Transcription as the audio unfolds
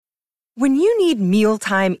When you need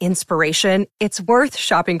mealtime inspiration, it's worth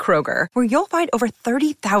shopping Kroger, where you'll find over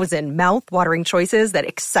 30,000 mouth-watering choices that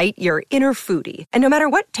excite your inner foodie. And no matter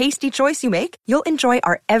what tasty choice you make, you'll enjoy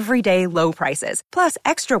our everyday low prices, plus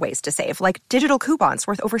extra ways to save, like digital coupons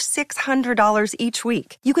worth over $600 each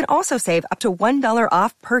week. You can also save up to $1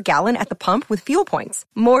 off per gallon at the pump with fuel points.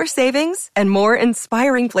 More savings and more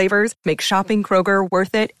inspiring flavors make shopping Kroger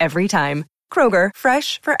worth it every time. Kroger,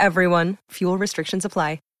 fresh for everyone. Fuel restrictions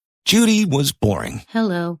apply. Judy was boring.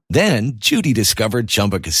 Hello. Then Judy discovered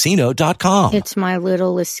ChumbaCasino.com. It's my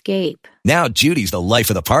little escape. Now Judy's the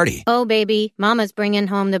life of the party. Oh, baby, mama's bringing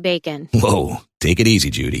home the bacon. Whoa, take it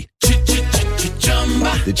easy, Judy.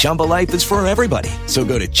 The Chumba life is for everybody. So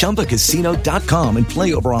go to ChumbaCasino.com and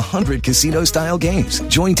play over 100 casino-style games.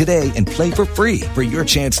 Join today and play for free for your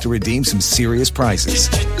chance to redeem some serious prizes.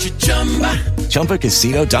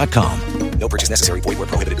 ChumbaCasino.com. No purchase necessary. Void where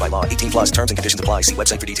prohibited by law. 18 plus terms and conditions apply. See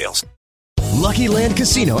website for details. Lucky Land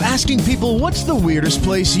Casino, asking people, what's the weirdest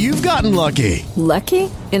place you've gotten lucky? Lucky?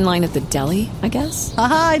 In line at the deli, I guess?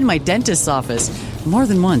 Aha, in my dentist's office. More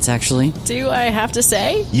than once, actually. Do I have to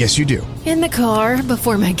say? Yes, you do. In the car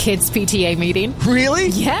before my kids' PTA meeting. Really?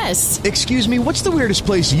 Yes. Excuse me, what's the weirdest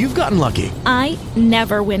place you've gotten lucky? I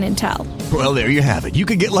never win and tell. Well, there you have it. You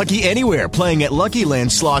can get lucky anywhere, playing at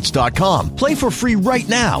LuckyLandSlots.com. Play for free right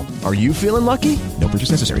now. Are you feeling lucky? No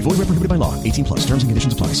purchase necessary. Void where prohibited by law. 18 plus. Terms and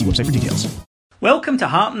conditions apply. See website for details. Welcome to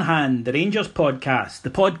Heart and Hand, the Rangers podcast,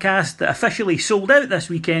 the podcast that officially sold out this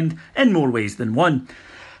weekend in more ways than one.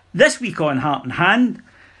 This week on Heart and Hand,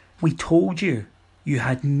 we told you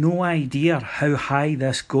had no idea how high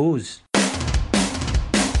this goes.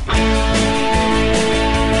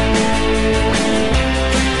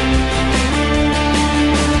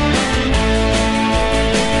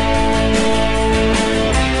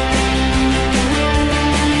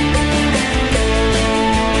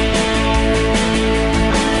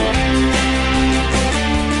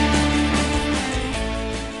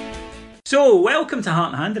 So, welcome to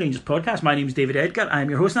Heart and Hand, the Rangers podcast. My name is David Edgar. I'm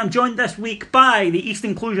your host, and I'm joined this week by the East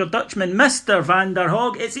Enclosure Dutchman, Mr. Van der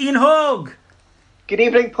Hog. It's Ian Hogg. Good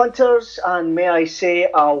evening, punters, and may I say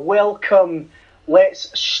a welcome.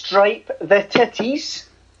 Let's stripe the titties.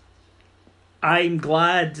 I'm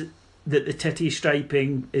glad that the titty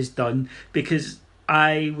striping is done, because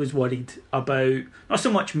I was worried about, not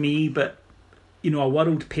so much me, but a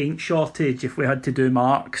world paint shortage if we had to do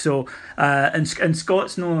Mark. So, and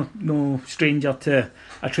Scott's no stranger to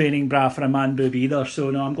a training bra for a man boob either. So,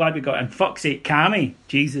 no, I'm glad we got, and fuck's sake, Cammy,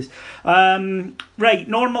 Jesus. Right,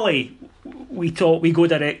 normally we go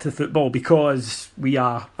direct to football because we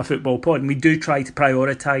are a football pod, and we do try to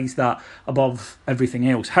prioritise that above everything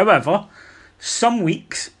else. However, some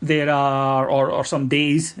weeks there are, or some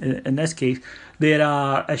days in this case, there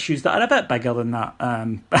are issues that are a bit bigger than that,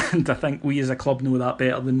 and I think we as a club know that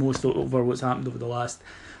better than most over what's happened over the last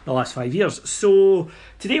 5 years. So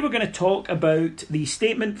today we're going to talk about the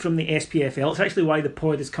statement from the SPFL. It's actually why the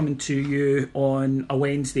pod is coming to you on a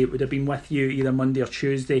Wednesday. It would have been with you either Monday or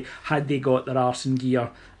Tuesday had they got their arse in gear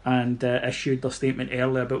and issued their statement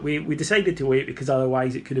earlier, but we decided to wait because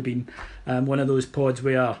otherwise it could have been one of those pods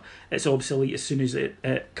where it's obsolete as soon as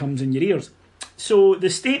it comes in your ears. So the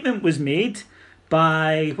statement was made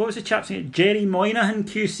by, what was the chap's name? Jerry Moynihan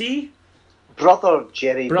QC? Brother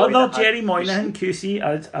Jerry Moynihan QC,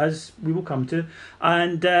 as we will come to.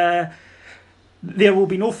 And there will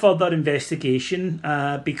be no further investigation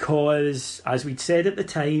because, as we'd said at the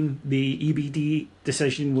time, the EBD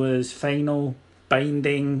decision was final,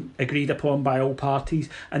 binding, agreed upon by all parties.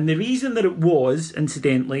 And the reason that it was,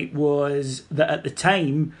 incidentally, was that at the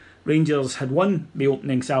time, Rangers had won the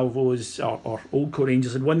opening salvos, or Old Court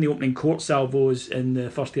Rangers had won the opening court salvos in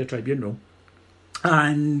the First Tier Tribunal,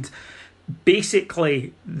 and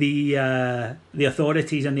basically the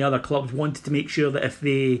authorities and the other clubs wanted to make sure that if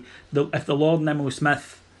the Lord Nimmo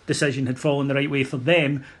Smith decision had fallen the right way for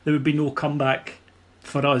them, there would be no comeback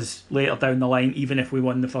for us later down the line, even if we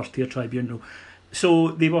won the First Tier Tribunal. So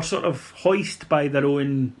they were sort of hoist by their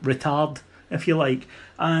own retard, if you like,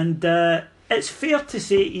 and it's fair to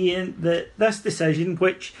say, Ian, that this decision,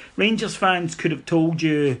 which Rangers fans could have told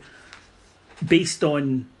you based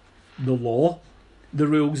on the law, the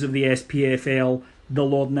rules of the SPFL, the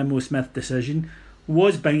Lord Nimmo Smith decision,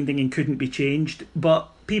 was binding and couldn't be changed, but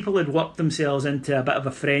people had worked themselves into a bit of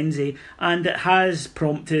a frenzy, and it has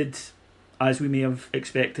prompted, as we may have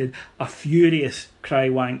expected, a furious cry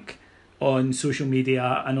wank on social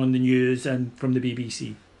media and on the news and from the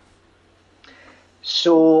BBC.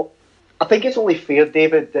 So I think it's only fair,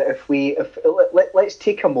 David, that let's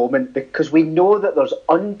take a moment, because we know that there's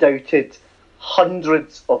undoubted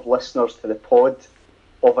hundreds of listeners to the pod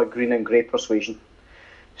of a green and grey persuasion.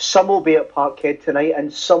 Some will be at Parkhead tonight,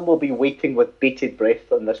 and some will be waiting with bated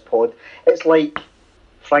breath on this pod. It's like,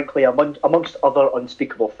 frankly, amongst other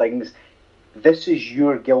unspeakable things, this is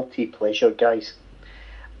your guilty pleasure, guys.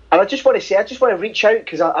 And I just want to reach out,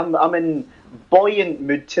 because I'm in buoyant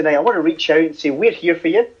mood tonight. I want to reach out and say, we're here for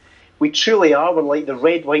you. We truly are. We're like the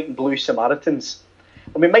red, white and blue Samaritans.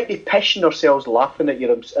 And we might be pissing ourselves laughing at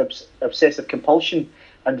your obsessive compulsion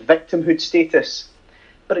and victimhood status.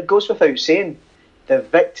 But it goes without saying, the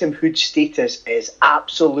victimhood status is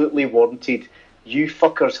absolutely warranted. You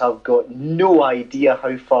fuckers have got no idea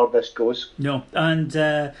how far this goes. No, and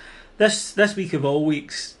this week of all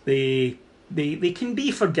weeks, they can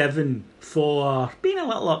be forgiven for being a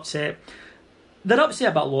little upset. They're upset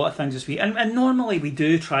about a lot of things this week, and normally we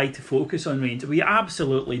do try to focus on Rangers. We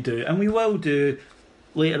absolutely do, and we will do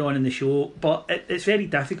later on in the show, but it's very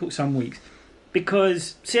difficult some weeks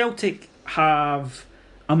because Celtic have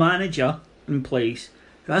a manager in place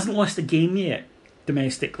who hasn't lost a game yet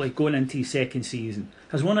domestically going into his second season,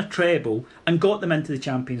 has won a treble and got them into the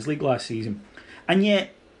Champions League last season, and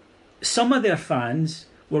yet some of their fans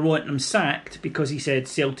were wanting him sacked because he said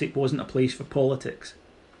Celtic wasn't a place for politics.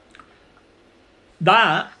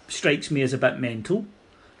 That strikes me as a bit mental,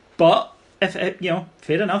 but if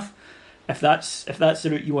fair enough. If that's the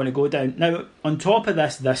route you want to go down. Now, on top of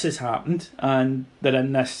this has happened, and they're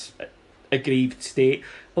in this aggrieved state.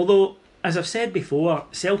 Although, as I've said before,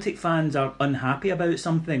 Celtic fans are unhappy about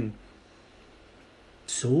something.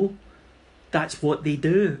 So, that's what they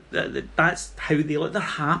do. That's how they look. They're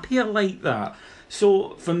happier like that.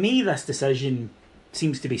 So, for me, this decision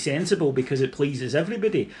seems to be sensible because it pleases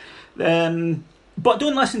everybody. But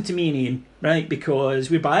don't listen to me and Ian, right? Because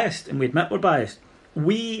we're biased, and we admit we're biased.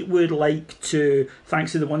 We would like to,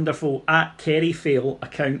 thanks to the wonderful @KerryFail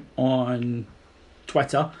account on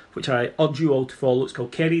Twitter, which I urge you all to follow. It's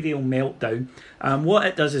called Kerrydale Meltdown. What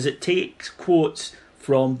it does is it takes quotes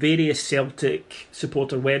from various Celtic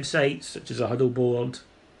supporter websites, such as a Huddle Board,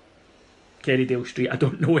 Kerrydale Street. I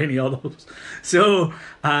don't know any others. So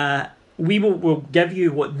we'll give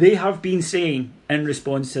you what they have been saying in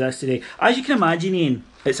response to this today. As you can imagine, Ian,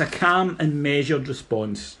 it's a calm and measured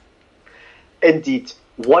response. Indeed.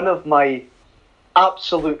 One of my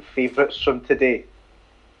absolute favourites from today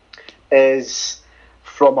is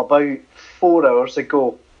from about 4 hours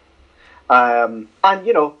ago. And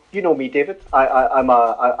you know me, David. I'm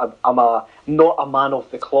not a man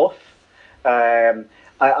of the cloth. I'm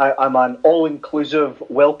an all-inclusive,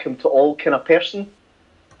 welcome to all kind of person.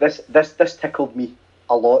 This tickled me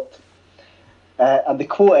a lot. And the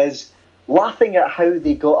quote is, laughing at how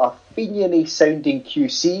they got a Fenian sounding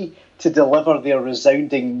QC to deliver their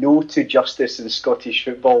resounding no to justice in Scottish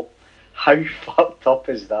football. How fucked up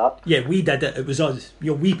is that? Yeah, we did it. It was us.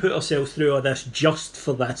 We put ourselves through all this just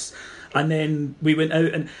for this. And then we went out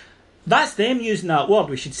and... That's them using that word.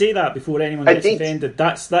 We should say that before anyone gets offended.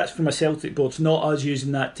 That's from a Celtic board. It's not us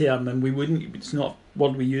using that term, and we wouldn't. It's not a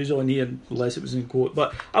word we use on here unless it was in quote.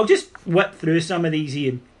 But I'll just whip through some of these,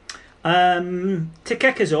 Ian. To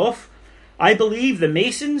kick us off, I believe the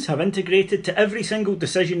Masons have integrated to every single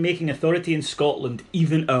decision-making authority in Scotland,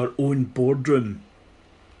 even our own boardroom.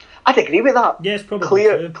 I'd agree with that. Yes,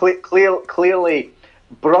 probably. Clearly,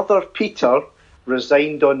 Brother Peter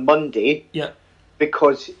resigned on Monday. Yeah.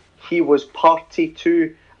 Because he was party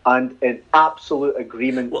to and in absolute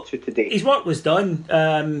agreement to today. His work was done,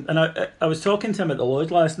 and I was talking to him at the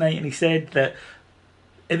Lodge last night, and he said that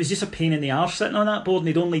it was just a pain in the arse sitting on that board, and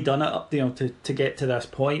he'd only done it to get to this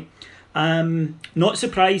point. Not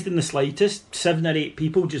surprised in the slightest. 7 or 8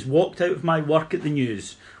 people just walked out of my work at the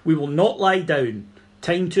news. We will not lie down.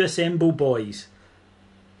 Time to assemble, boys.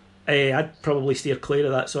 I'd probably steer clear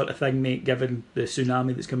of that sort of thing, mate, given the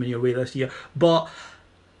tsunami that's coming your way this year. But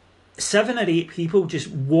 7 or 8 people just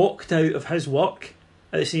walked out of his work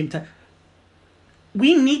at the same time.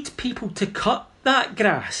 We need people to cut that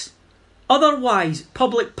grass. Otherwise,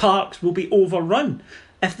 public parks will be overrun.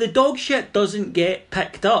 If the dog shit doesn't get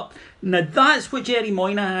picked up, now that's what Jerry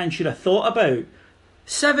Moynihan should have thought about.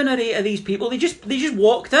 7 or 8 of these people, they just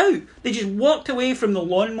walked out. They just walked away from the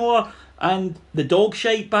lawnmower and the dog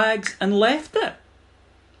shite bags and left it.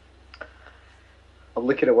 I'm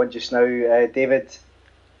looking at one just now, David.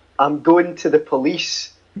 I'm going to the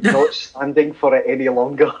police, not standing for it any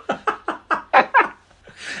longer.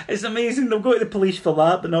 It's amazing. They'll go to the police for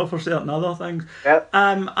that, but not for certain other things. Yep.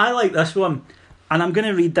 I like this one. And I'm going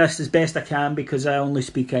to read this as best I can because I only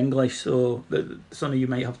speak English, so some of you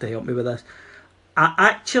might have to help me with this. I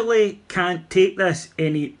actually can't take this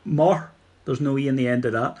any more. There's no E in the end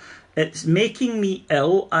of that. It's making me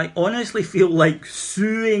ill. I honestly feel like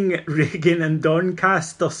suing Reagan and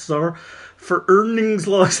Doncaster, sir, for earnings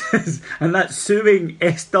losses. And that's suing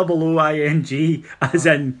SOOING, as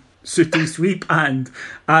in sooty sweep, and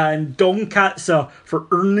Doncaster for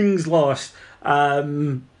earnings loss.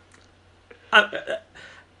 That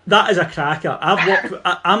is a cracker.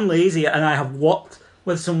 I'm lazy and I have worked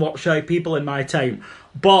with some workshop people in my time,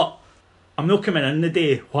 but I'm not coming in the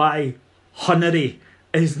day why Hunnery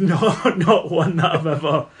is not one that I've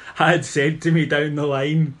ever had said to me down the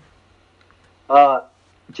line. Do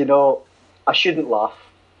you know, I shouldn't laugh.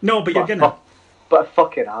 No, but you're gonna. But I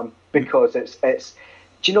fucking am, because it's.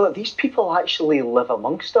 Do you know that these people actually live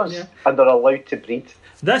amongst us, and they're allowed to breed?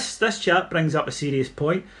 This chat brings up a serious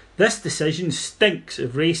point. This decision stinks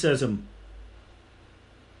of racism.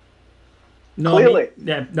 No, Clearly.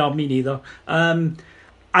 Me neither.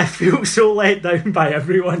 I feel so let down by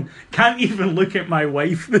everyone. Can't even look at my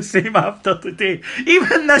wife the same after today.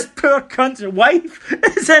 Even this poor cunt's wife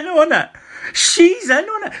is in on it. She's in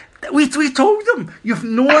on it. We told them, you've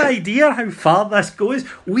no idea how far this goes.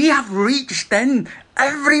 We have reached in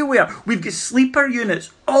everywhere. We've got sleeper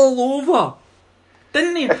units all over.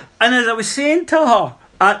 Didn't he? And as I was saying to her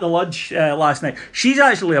at the lunch last night, she's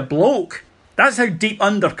actually a bloke. That's how deep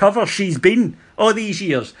undercover she's been all these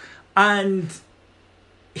years. And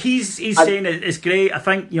he's saying it's great. I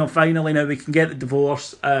think, finally now we can get the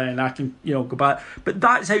divorce and I can, go back. But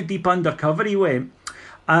that's how deep undercover he went.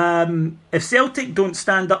 If Celtic don't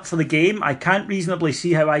stand up for the game, I can't reasonably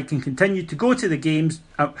see how I can continue to go to the games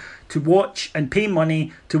to watch and pay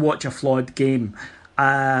money to watch a flawed game.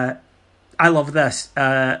 I love this.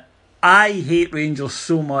 I hate Rangers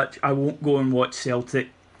so much I won't go and watch Celtic.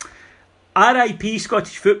 RIP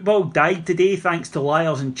Scottish football died today thanks to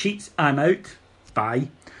liars and cheats. I'm out. Bye.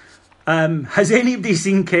 Has anybody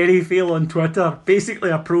seen Kerry Fail on Twitter? Basically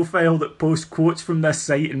a profile that posts quotes from this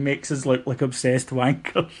site and makes us look like obsessed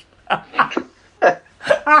wankers.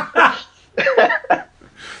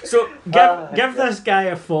 So give this guy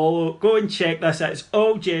a follow. Go and check this out. It's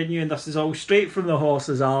all genuine. This is all straight from the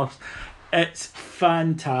horse's arse. It's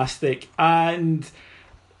fantastic. And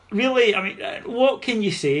really, I mean, what can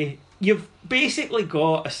you say? You've basically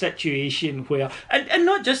got a situation where, and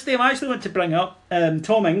not just them, I actually want to bring up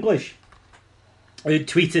Tom English, who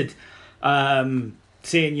tweeted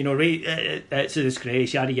saying, it's a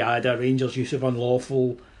disgrace, yada yada, Rangers' use of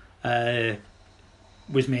unlawful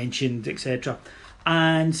was mentioned, etc.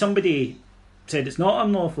 And somebody said it's not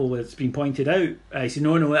unlawful, it's been pointed out. I said,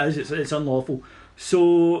 no, it is, it's unlawful.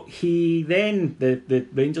 So he then, the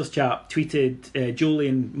Rangers chap, tweeted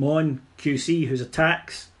Julian Mon, QC, who's a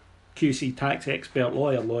QC tax expert,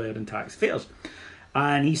 lawyer in tax affairs,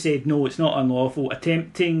 and he said no, it's not unlawful.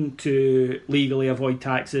 Attempting to legally avoid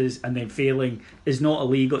taxes and then failing is not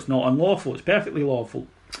illegal, it's not unlawful, it's perfectly lawful.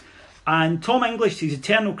 And Tom English, to his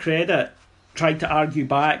eternal credit, tried to argue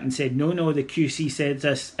back and said no, the QC said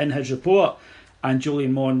this in his report. And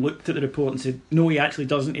Julian Mon looked at the report and said no, he actually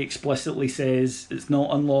doesn't. He explicitly says it's not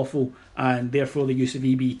unlawful, and therefore the use of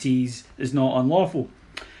EBTs is not unlawful.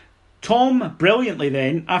 Tom, brilliantly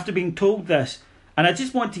then, after being told this, and I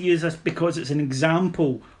just want to use this because it's an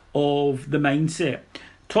example of the mindset.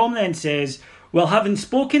 Tom then says, well, having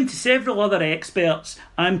spoken to several other experts,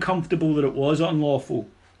 I'm comfortable that it was unlawful.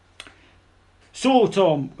 So,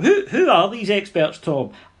 Tom, who are these experts,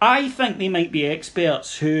 Tom? I think they might be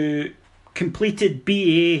experts who completed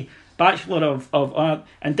BA, Bachelor of Art,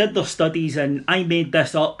 and did their studies in, I made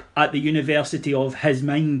this up at the University of his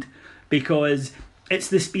mind, because it's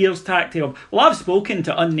the Spears tactic of, well, I've spoken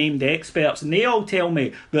to unnamed experts and they all tell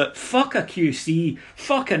me that fuck a QC,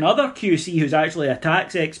 fuck another QC who's actually a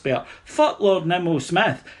tax expert, fuck Lord Nimmo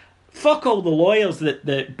Smith, fuck all the lawyers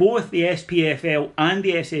that both the SPFL and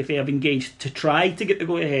the SFA have engaged to try to get the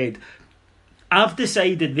go-ahead. I've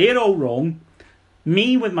decided they're all wrong.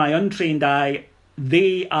 Me, with my untrained eye,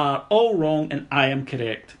 they are all wrong and I am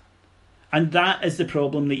correct. And that is the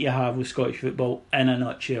problem that you have with Scottish football in a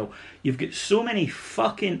nutshell. You've got so many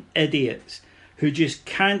fucking idiots who just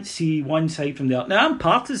can't see one side from the other. Now, I'm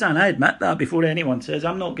partisan, I admit that before anyone says.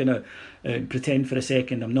 I'm not going to pretend for a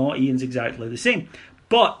second I'm not. Ian's exactly the same.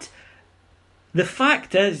 But the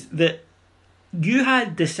fact is that you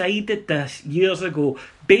had decided this years ago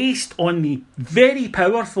based on the very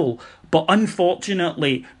powerful, but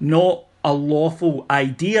unfortunately not a lawful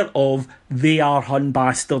idea of they are Hun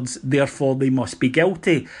bastards, therefore they must be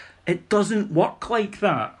guilty. It doesn't work like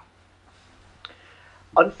that.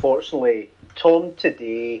 Unfortunately, Tom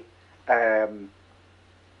today, and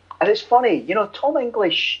it's funny, Tom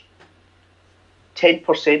English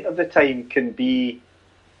 10% of the time can be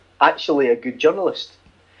actually a good journalist.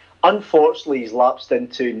 unfortunately, he's lapsed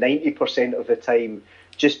into 90% of the time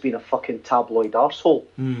just being a fucking tabloid arsehole.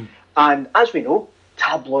 And as we know,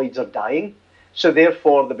 tabloids are dying. So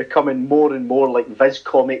therefore, they're becoming more and more like Viz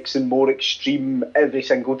Comics and more extreme every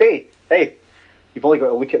single day. Hey, you've only got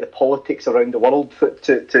to look at the politics around the world and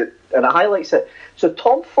it highlights it. So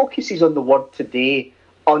Tom focuses on the word today,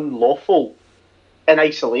 unlawful, in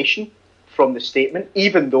isolation from the statement,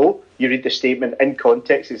 even though you read the statement in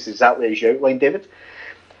context, it's exactly as you outlined, David.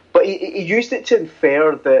 But he used it to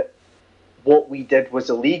infer that what we did was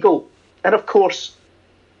illegal. And of course,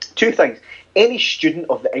 two things. Any student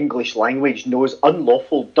of the English language knows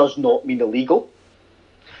unlawful does not mean illegal.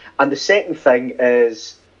 And the second thing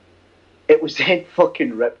is, it was then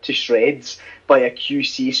fucking ripped to shreds by a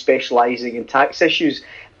QC specialising in tax issues,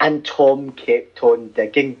 and Tom kept on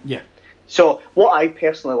digging. Yeah. So what I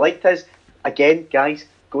personally liked is, again, guys,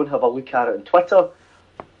 go and have a look at it on Twitter.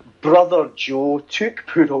 Brother Joe took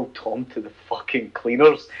poor old Tom to the fucking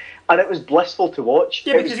cleaners, and it was blissful to watch.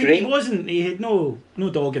 Yeah, because he had no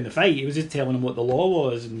dog in the fight. He was just telling him what the law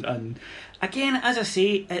was, and again, as I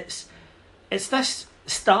say, it's this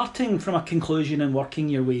starting from a conclusion and working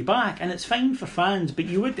your way back, and it's fine for fans, but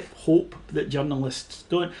you would hope that journalists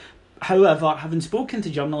don't. However, having spoken to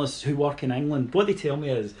journalists who work in England, what they tell me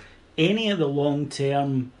is any of the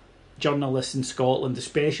long-term journalists in Scotland,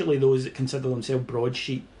 especially those that consider themselves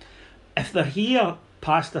broadsheet, if they're here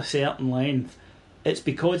past a certain length, it's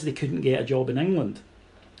because they couldn't get a job in England.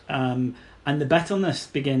 And the bitterness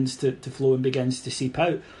begins to flow and begins to seep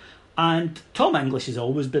out. And Tom English has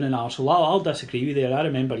always been an arsehole. I'll disagree with you there. I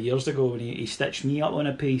remember years ago when he stitched me up on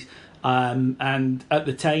a piece. And at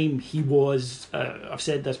the time, he was, I've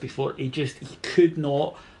said this before, he could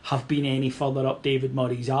not have been any further up David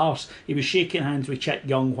Murray's arse. He was shaking hands with Chick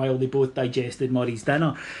Young while they both digested Murray's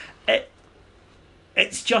dinner.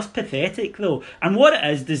 It's just pathetic, though. And what it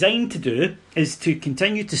is designed to do is to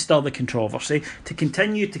continue to stir the controversy, to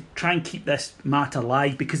continue to try and keep this matter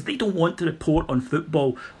live, because they don't want to report on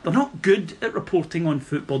football. They're not good at reporting on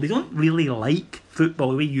football. They don't really like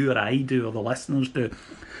football the way you or I do, or the listeners do.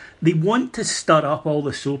 They want to stir up all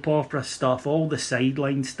the soap opera stuff, all the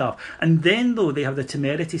sideline stuff. And then, though, they have the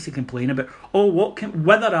temerity to complain about,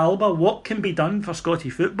 Wither Alba, what can be done for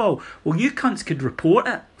Scottish football? Well, you cunts could report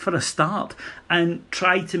it for a start and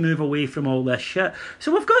try to move away from all this shit.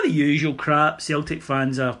 So we've got the usual crap. Celtic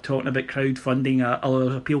fans are talking about crowdfunding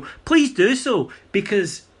a appeal. Please do so,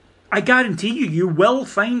 because I guarantee you will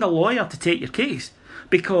find a lawyer to take your case.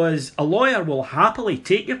 Because a lawyer will happily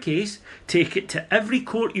take your case, take it to every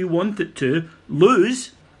court you want it to,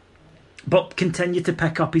 lose, but continue to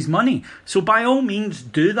pick up his money. So by all means,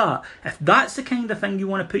 do that. If that's the kind of thing you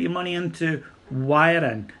want to put your money into, wire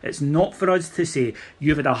in. It's not for us to say.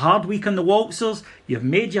 You've had a hard week on the Waltzers, you've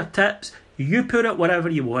made your tips, you put it wherever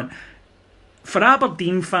you want. For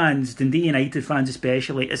Aberdeen fans, Dundee United fans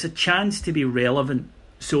especially, it's a chance to be relevant.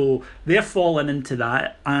 So they're falling into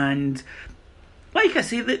that, and like I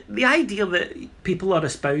say, the idea that people are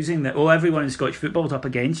espousing that, everyone in Scottish football is up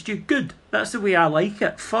against you, good. That's the way I like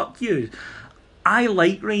it. Fuck you. I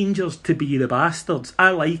like Rangers to be the bastards. I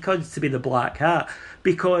like us to be the black hat.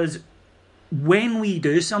 Because when we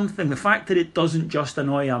do something, the fact that it doesn't just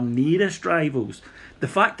annoy our nearest rivals, the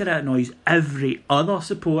fact that it annoys every other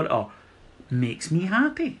supporter makes me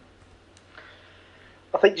happy.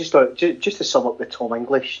 I think just to sum up the Tom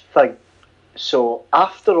English thing, so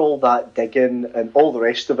after all that digging and all the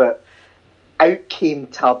rest of it, out came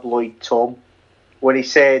tabloid Tom when he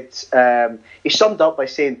said, he summed up by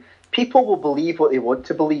saying, people will believe what they want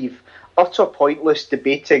to believe. Utter pointless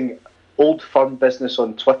debating old firm business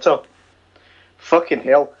on Twitter. Fucking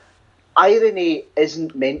hell. Irony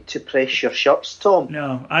isn't meant to press your shirts, Tom.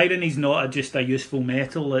 No, irony's not just a useful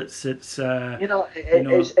metal. It's it's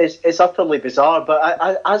utterly bizarre.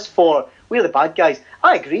 But as for we're the bad guys,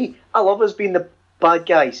 I agree. I love us being the bad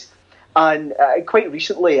guys, and quite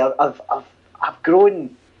recently I've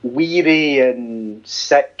grown weary and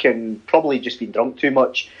sick and probably just been drunk too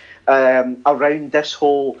much around this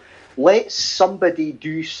whole let somebody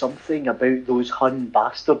do something about those Hun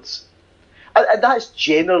bastards. And that's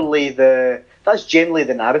generally the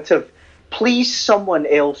narrative. Please, someone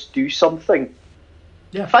else do something.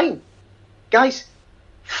 Yeah. Fine, guys,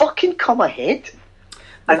 fucking come ahead.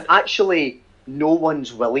 And actually, no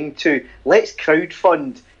one's willing to. Let's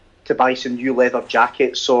crowdfund to buy some new leather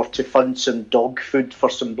jackets or to fund some dog food for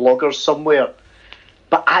some bloggers somewhere.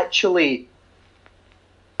 But actually,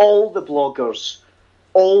 all the bloggers,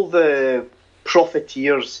 all the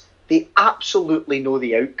profiteers, they absolutely know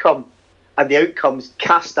the outcome. And the outcome's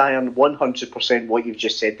cast iron 100% what you've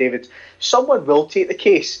just said, David. Someone will take the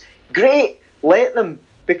case. Great, let them.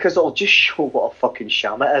 because it'll just show what a fucking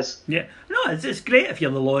sham it is. Yeah, no, it's great if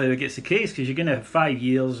you're the lawyer who gets the case, because you're going to have 5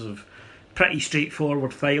 years of pretty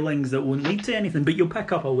straightforward filings that won't lead to anything, but you'll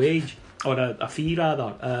pick up a wage, or a fee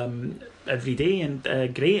rather, every day, and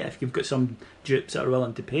great if you've got some dupes that are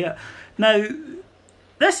willing to pay it. Now,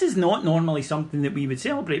 this is not normally something that we would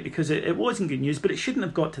celebrate, because it wasn't good news, but it shouldn't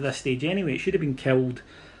have got to this stage anyway. It should have been killed.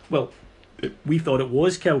 Well, we thought it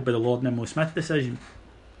was killed by the Lord Nimmo Smith decision.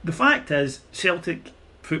 The fact is, Celtic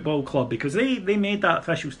Football Club, because they made that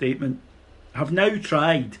official statement, have now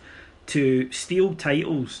tried to steal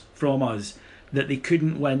titles from us that they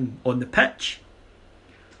couldn't win on the pitch.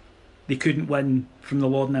 They couldn't win from the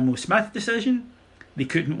Lord Nimmo Smith decision, they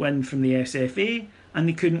couldn't win from the SFA, and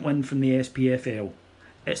they couldn't win from the SPFL.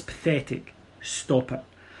 It's pathetic. Stop it.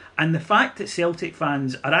 And the fact that Celtic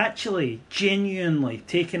fans are actually genuinely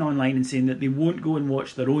taking online and saying that they won't go and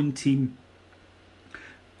watch their own team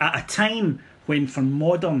at a time when, for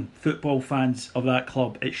modern football fans of that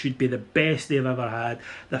club, it should be the best they've ever had.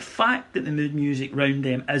 The fact that the mood music round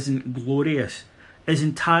them isn't glorious is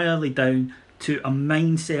entirely down to a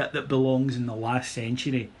mindset that belongs in the last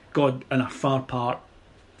century. God, and a far part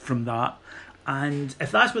from that. And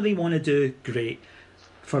if that's what they want to do, great.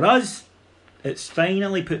 For us, it's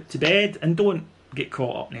finally put to bed, and don't get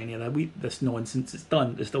caught up in any of that. This nonsense, it's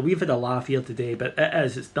done. We've had a laugh here today, but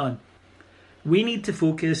it's done. We need to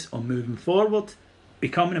focus on moving forward,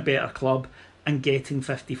 becoming a better club, and getting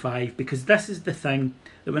 55, because this is the thing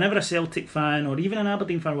that whenever a Celtic fan, or even an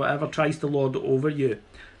Aberdeen fan, or whatever, tries to lord it over you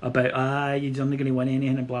about, you're only going to win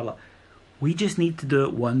anything and blah blah, we just need to do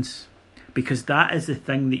it once, because that is the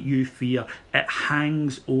thing that you fear. It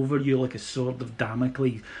hangs over you like a sword of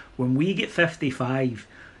Damocles. When we get 55,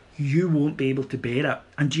 you won't be able to bear it.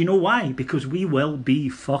 And do you know why? Because we will be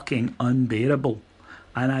fucking unbearable.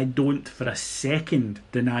 And I don't for a second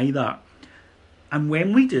deny that. And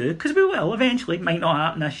when we do, because we will eventually, it might not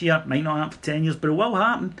happen this year, it might not happen for 10 years, but it will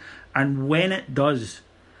happen. And when it does,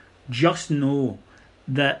 just know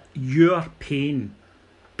that your pain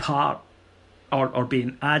part or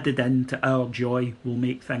being added into our joy will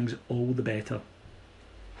make things all the better.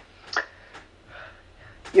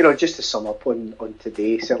 You know, just to sum up on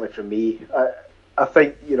today, certainly for me, I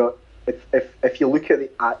think, you know, if you look at the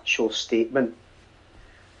actual statement,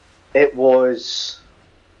 it was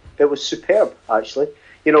superb, actually.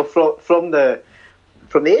 You know, from the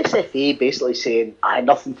SFA basically saying,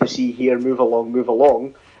 nothing to see here, move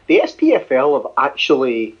along. The SPFL have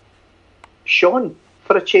actually shone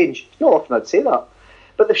for a change. Not often I'd say that,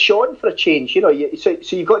 but they've shone for a change. You know, so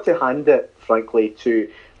you've got to hand it, frankly, to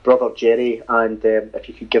brother Jerry, and if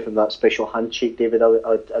you could give him that special handshake, David,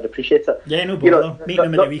 I'd appreciate it. Yeah, no bother. Meeting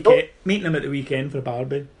him at the weekend for a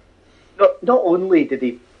barbie. Not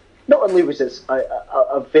only was this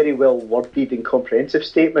a very well worded and comprehensive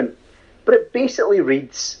statement, but it basically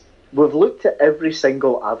reads, we've looked at every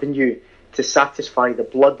single avenue to satisfy the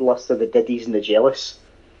bloodlust of the Diddies and the jealous,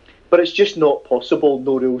 but it's just not possible.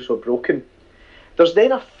 No rules were broken. There's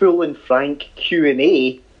then a full and frank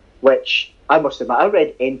Q&A, which I must admit I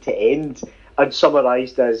read end to end and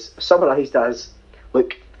summarised as,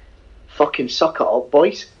 look, fucking suck it up,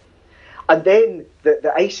 boys. And then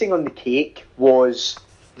the icing on the cake was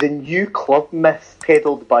the new club myth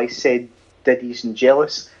peddled by said Diddies and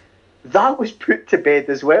jealous. That was put to bed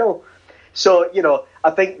as well. So, you know,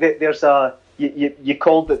 I think that there's you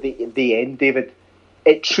called it the end, David.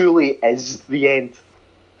 It truly is the end.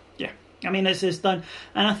 Yeah, I mean, it's done.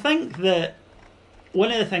 And I think that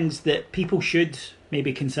one of the things that people should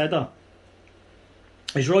maybe consider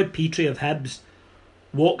is Rod Petrie of Hibs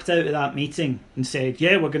walked out of that meeting and said,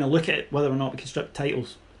 yeah, we're going to look at whether or not we can strip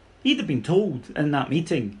titles. He'd have been told in that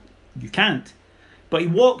meeting, you can't. But he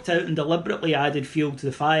walked out and deliberately added fuel to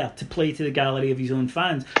the fire to play to the gallery of his own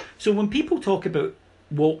fans. So when people talk about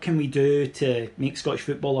what can we do to make Scottish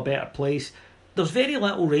football a better place, there's very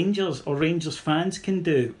little Rangers or Rangers fans can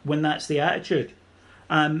do when that's the attitude.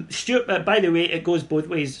 Stuart, by the way, it goes both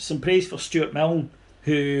ways. Some praise for Stuart Milne,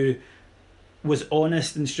 who was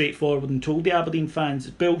honest and straightforward and told the Aberdeen fans,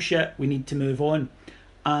 it's bullshit, we need to move on.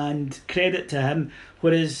 And credit to him.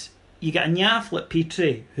 Whereas you get a naff like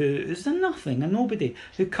Petrie, who is a nothing, a nobody,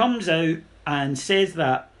 who comes out and says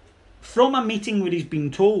that from a meeting where he's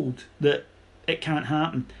been told that it can't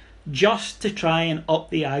happen, just to try and up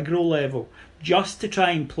the aggro level, just to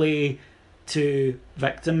try and play to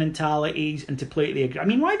victim mentalities and to play to the... I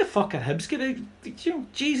mean, why the fuck are Hibs going to...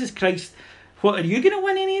 Jesus Christ, what, are you going to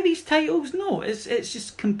win any of these titles? No, it's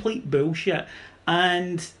just complete bullshit.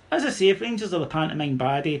 And as I say, if Rangers are the pantomime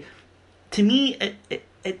baddie, to me,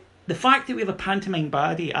 the fact that we have a pantomime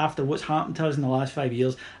baddie after what's happened to us in the last 5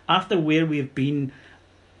 years, after where we've been,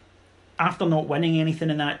 after not winning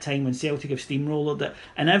anything in that time when Celtic have steamrolled it,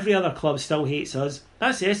 and every other club still hates us.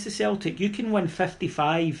 That's yes to Celtic. You can win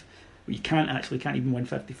 55. Well, you can't even win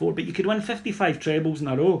 54, but you could win 55 trebles in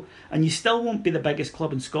a row, and you still won't be the biggest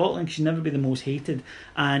club in Scotland because you'll never be the most hated.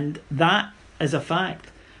 And that is a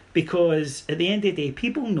fact, because at the end of the day,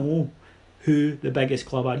 people know who the biggest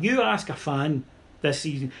club are. You ask a fan this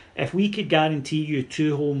season, if we could guarantee you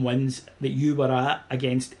 2 home wins that you were at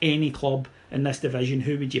against any club in this division,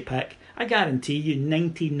 who would you pick? I guarantee you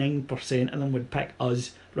 99% of them would pick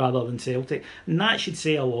us rather than Celtic. And that should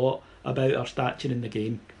say a lot about our stature in the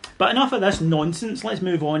game. But enough of this nonsense, let's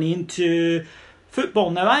move on into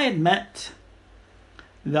football. Now, I admit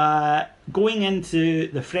that going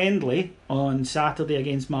into the friendly on Saturday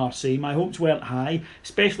against Marseille, my hopes weren't high,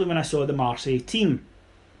 especially when I saw the Marseille team.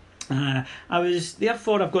 I was,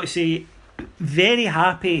 therefore, I've got to say, very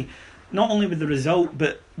happy, not only with the result,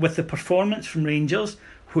 but with the performance from Rangers,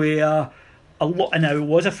 where a lot, and now it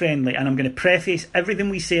was a friendly, and I'm going to preface everything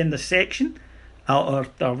we say in this section, or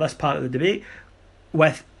this part of the debate,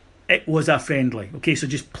 with it was a friendly. Okay, so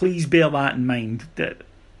just please bear that in mind, that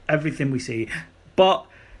everything we say. But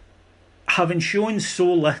having shown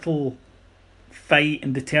so little fight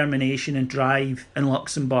and determination and drive in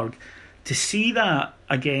Luxembourg, to see that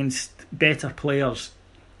against better players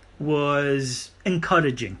was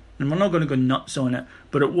encouraging. And we're not going to go nuts on it,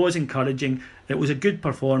 but it was encouraging. It was a good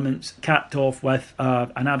performance, capped off with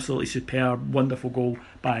an absolutely superb, wonderful goal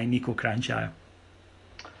by Nico Kranjčar.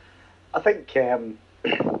 I think,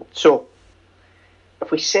 so,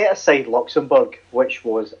 if we set aside Luxembourg, which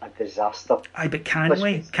was a disaster... Aye, but can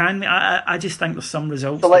we? I just think there's some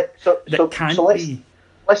results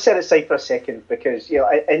Let's set it aside for a second, because, you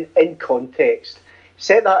know, in context,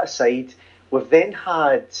 set that aside. We've then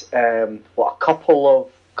had a couple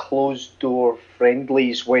of closed-door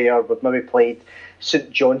friendlies where we've maybe played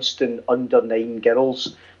St Johnstone under-9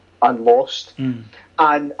 girls and lost.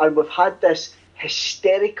 And we've had this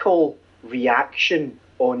hysterical reaction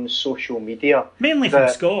on social media. Mainly from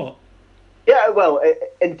Scott. Yeah, well,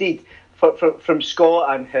 indeed, from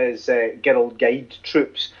Scott and his girl guide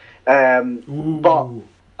troops. But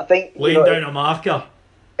I think... Laying down a marker.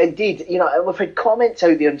 Indeed, you know, we've had comments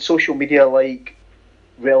out there on social media like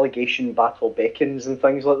relegation battle beckons and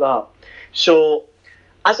things like that. So,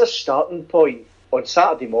 as a starting point, on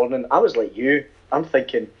Saturday morning, I was like you. I'm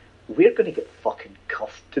thinking, we're going to get fucking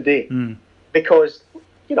cuffed today. Because,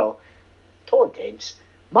 you know, total intents,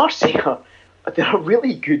 Marseille, they're a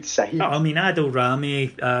really good side. I mean, Adil Rami,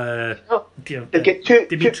 they've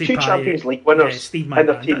got two Champions League winners in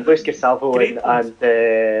their team, Luis Gustavo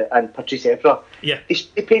and Patrice Evra. Yeah.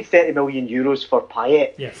 They paid €30 million for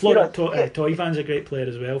Payet. Yeah, Florent Toivan's a great player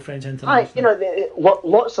as well, French international. You know,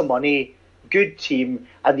 lots of money, good team,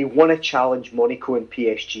 and they want to challenge Monaco and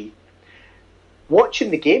PSG.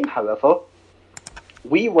 Watching the game, however,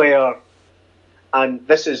 we were... And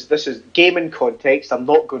this is gaming context. I'm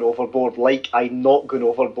not going overboard like I'm not going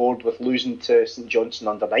overboard with losing to St Johnstone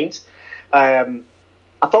under-9s. I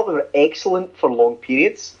thought we were excellent for long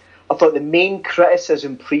periods. I thought the main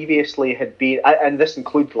criticism previously had been, and this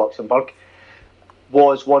includes Luxembourg,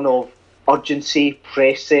 was one of urgency,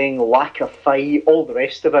 pressing, lack of fight, all the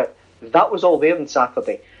rest of it. That was all there on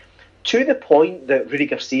Saturday. To the point that Rudi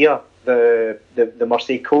Garcia, the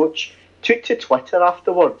Marseille coach, took to Twitter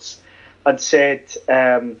afterwards and said,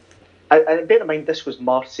 and bear in mind this was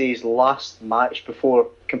Marseille's last match before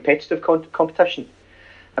competitive competition,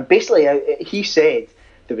 and basically he said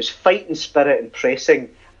there was fighting spirit and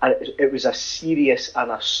pressing, and it was a serious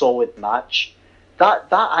and a solid match. That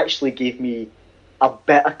actually gave me a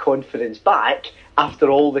bit of confidence back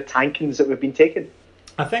after all the tankings that we've been taking.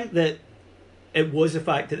 I think that it was the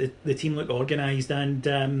fact that the team looked organised, and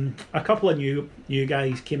a couple of new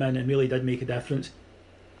guys came in and really did make a difference.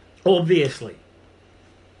 Obviously,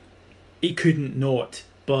 he couldn't not,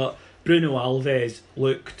 but Bruno Alves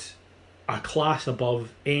looked a class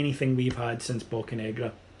above anything we've had since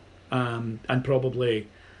Bocanegra, and probably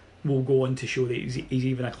will go on to show that he's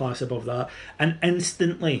even a class above that, and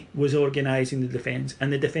instantly was organising the defence,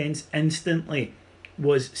 and the defence instantly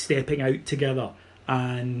was stepping out together.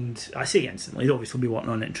 And I say instantly, he'd obviously be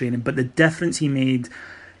working on it in training, but the difference he made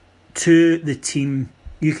to the team,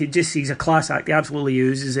 you could just see he's a class act. He absolutely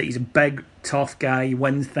uses it. He's a big, tough guy. He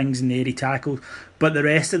wins things in the air. He tackles. But the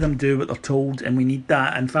rest of them do what they're told, and we need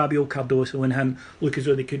that. And Fabio Cardoso and him look as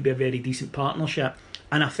though they could be a very decent partnership.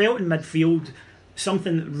 And I felt in midfield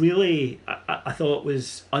something that really I thought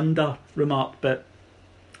was under-remarked, but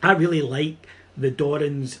I really like the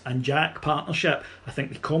Dorrans and Jack partnership. I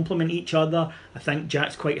think they complement each other. I think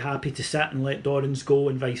Jack's quite happy to sit and let Dorrans go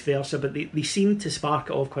and vice versa, but they seem to spark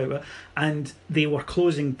it off quite well, and they were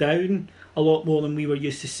closing down a lot more than we were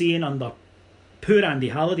used to seeing under poor Andy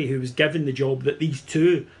Halliday, who was given the job that these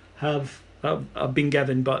two have been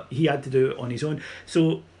given, but he had to do it on his own.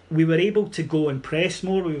 So we were able to go and press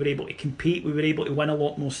more, we were able to compete, we were able to win a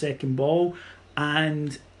lot more second ball,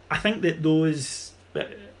 and I think that those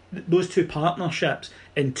two partnerships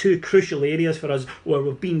in two crucial areas for us where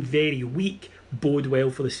we've been very weak bode well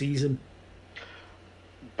for the season.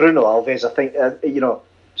 Bruno Alves, I think,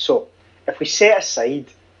 so if we set aside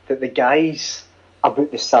that the guy's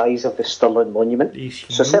about the size of the Stirling Monument,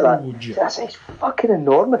 so set that's fucking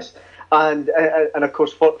enormous, and of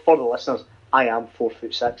course for the listeners, I am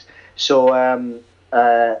 4'6", so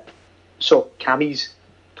so Cammy's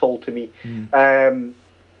tall to me.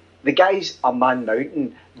 The guy's a man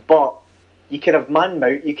mountain, but you can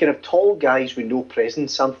have tall guys with no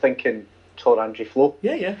presence. I'm thinking Tor André Flo.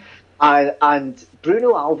 Yeah. And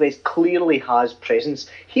Bruno Alves clearly has presence.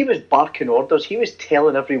 He was barking orders. He was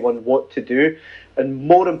telling everyone what to do. And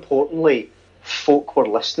more importantly, folk were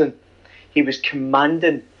listening. He was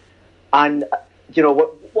commanding. And,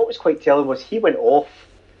 what was quite telling was he went off,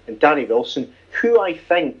 and Danny Wilson, who I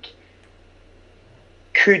think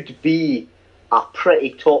could be a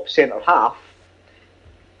pretty top centre-half,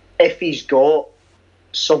 if he's got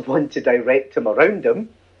someone to direct him around him,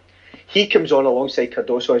 he comes on alongside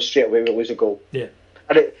Cardoso and straight away we lose a goal. Yeah.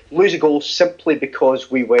 And lose a goal simply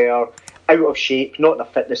because we were out of shape, not in a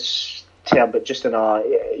fitness term, but just in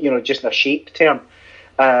a shape term.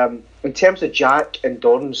 In terms of Jack and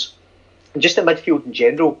Dorrans, and just in midfield in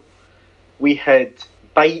general, we had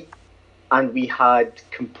bite and we had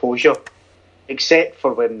composure, except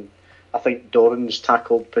for when I think Dorrans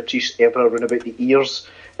tackled Patrice Evra around about the ears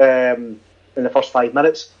in the first 5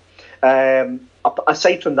 minutes.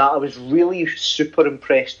 Aside from that, I was really super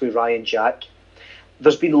impressed with Ryan Jack.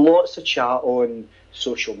 There's been lots of chat on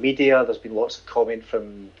social media. There's been lots of comment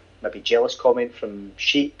from, maybe jealous comment from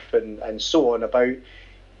Sheep and so on about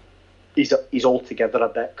he's altogether a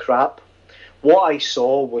bit crap. What I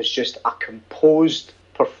saw was just a composed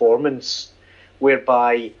performance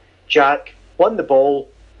whereby Jack won the ball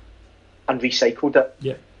and recycled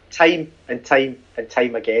it time and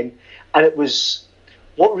time again. And it was,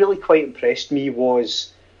 what really quite impressed me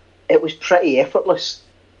was it was pretty effortless.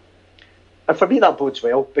 And for me that bodes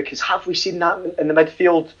well, because have we seen that in the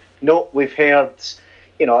midfield? No, we've heard,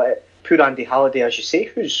 poor Andy Halliday, as you say,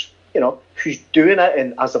 who's doing it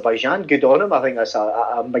in Azerbaijan. Good on him. I think that's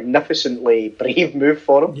a magnificently brave move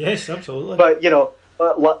for him. Yes, absolutely.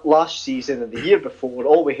 But last season and the year before,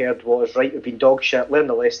 all we heard was, right, we've been dog shit, learn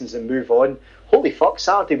the lessons and move on. Holy fuck,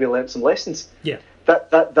 Saturday we learnt some lessons. Yeah.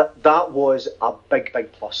 That was a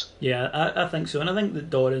big plus. Yeah, I think so. And I think that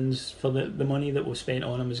Dorrans, for the money that was spent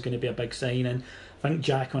on him, is going to be a big sign. And I think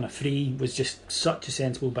Jack on a free was just such a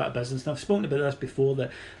sensible bit of business. And I've spoken about this before, that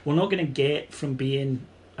we're not going to get from being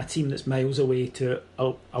a team that's miles away to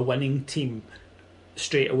a winning team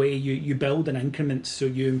straight away. You build in increments, so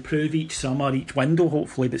you improve each summer, each window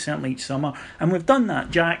hopefully, but certainly each summer, and we've done that.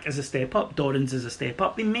 Jack is a step up, Dorrans is a step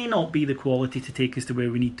up. They may not be the quality to take us to where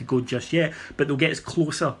we need to go just yet, but they'll get us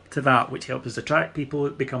closer to that, which helps us attract people.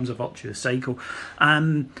 It becomes a virtuous cycle.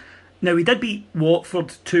 Now, we did beat Watford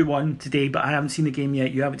 2-1 today, but I haven't seen the game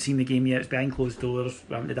yet. You haven't seen the game yet. It's behind closed doors.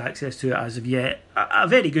 We haven't had access to it as of yet. A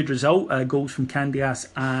very good result. Goals from Candias.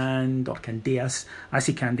 I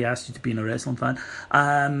say Candias due to being a wrestling fan.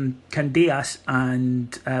 Candias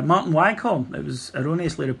and Martin Waghorn. It was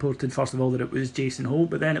erroneously reported, first of all, that it was Jason Holt,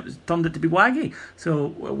 but then it was turned out to be Waggy. So,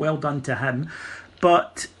 well done to him.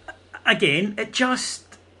 But, again, it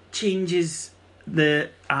just changes the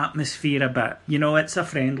atmosphere a bit. It's a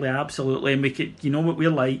friendly, absolutely, and we could, what we're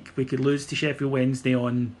like, we could lose to Sheffield Wednesday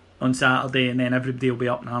on Saturday and then everybody will be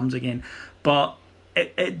up in arms again. But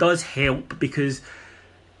it does help, because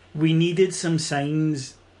we needed some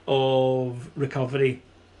signs of recovery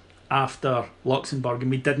after Luxembourg, and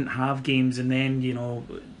we didn't have games, and then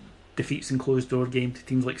defeats in closed door games to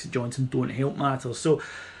teams like St Johnstone don't help matters. So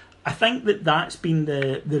I think that's been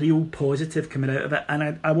the real positive coming out of it.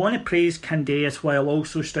 And I want to praise Candias while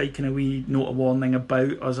also striking a wee note of warning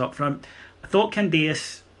about us up front. I thought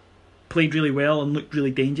Candias played really well and looked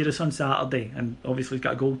really dangerous on Saturday, and obviously he's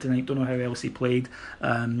got a goal tonight. Don't know how else he played.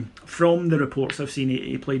 From the reports I've seen,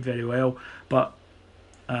 he played very well, but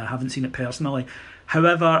I haven't seen it personally.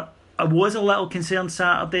 However, I was a little concerned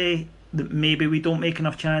Saturday that maybe we don't make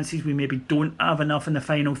enough chances, we maybe don't have enough in the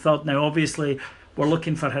final third. Now obviously we're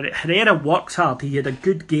looking for Herrera works hard. He had a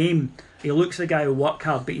good game He looks a guy who work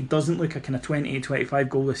hard, but he doesn't look a kind of 20 to 25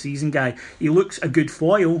 goal a season guy. He looks a good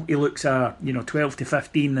foil. He looks a 12 to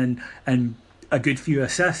 15 and a good few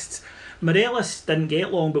assists. Morelos didn't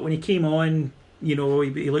get long, but when he came on, he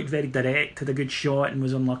looked very direct, had a good shot, and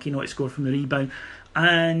was unlucky not to score from the rebound.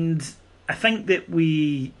 And I think that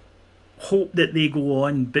we hope that they go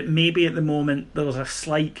on, but maybe at the moment there's a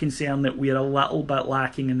slight concern that we're a little bit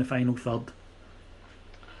lacking in the final third.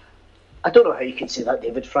 I don't know how you can say that,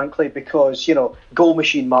 David, frankly, because, goal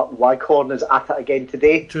machine Martin Waghorn is at it again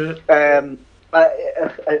today. True. In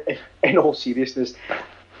all seriousness,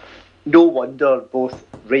 no wonder both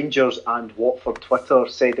Rangers and Watford Twitter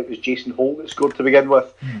said it was Jason Holt that scored to begin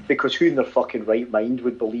with, because who in their fucking right mind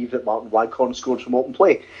would believe that Martin Waghorn scored from open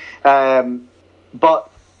play?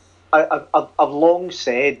 But I've long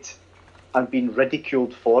said and been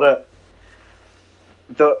ridiculed for it.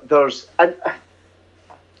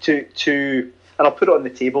 And I'll put it on the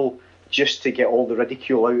table just to get all the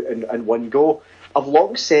ridicule out in one go. I've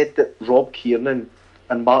long said that Rob Kiernan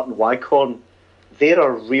and Martin Waghorn, there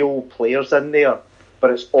are real players in there,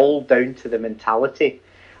 but it's all down to the mentality.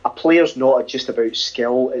 A player's not just about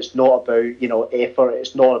skill, it's not about effort,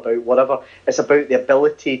 it's not about whatever. It's about the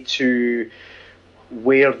ability to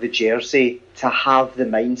wear the jersey, to have the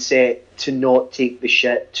mindset, to not take the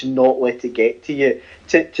shit, to not let it get to you,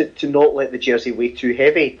 to not let the jersey weigh too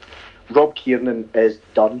heavy. Rob Kiernan is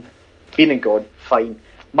done. Been and gone, fine.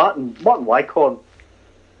 Martin Waghorn,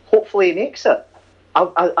 hopefully he makes it.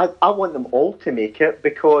 I want them all to make it,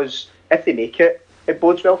 because if they make it, it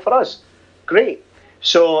bodes well for us. Great.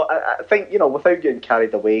 So I think, without getting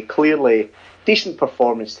carried away, clearly decent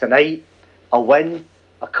performance tonight, a win,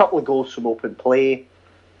 a couple of goals from open play.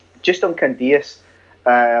 Just on Candeias,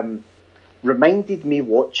 reminded me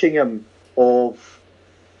watching him of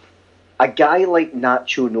a guy like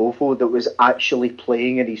Nacho Novo that was actually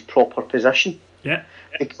playing in his proper position. Yeah.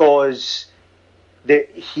 Because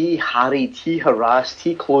he harried, he harassed,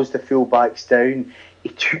 he closed the full-backs down, he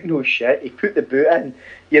took no shit, he put the boot in,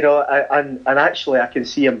 and actually I can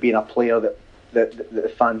see him being a player that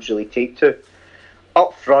the fans really take to.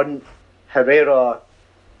 Up front, Herrera,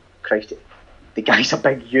 Christ, the guy's a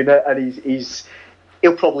big unit, and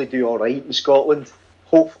he'll probably do all right in Scotland.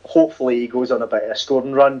 Hopefully he goes on a bit of a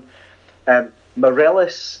scoring run.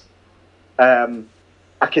 Morelos, I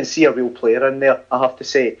can see a real player in there, I have to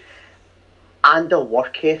say, and a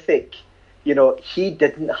work ethic. He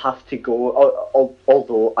didn't have to go,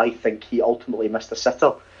 although I think he ultimately missed a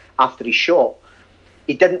sitter after he shot.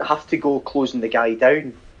 He didn't have to go closing the guy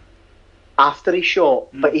down after he shot,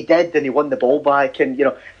 but he did, and he won the ball back. And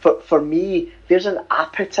for me, there's an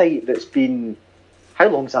appetite that's been. How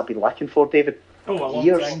long's that been lacking for, David? Oh, a long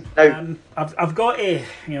years time. Now, I've got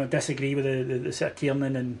to disagree with the Sir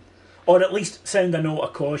Kiernan, or at least sound a note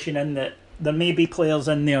of caution in that there may be players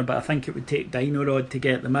in there, but I think it would take Dino Rod to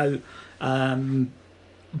get them out.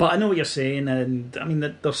 But I know what you're saying, and I mean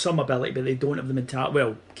there's some ability, but they don't have the mentality.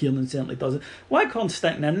 Well, Kiernan certainly doesn't. Waghorn's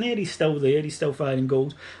sticking in there, he's still there, he's still firing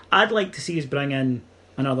goals. I'd like to see us bring in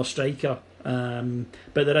another striker, but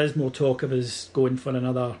there is more talk of us going for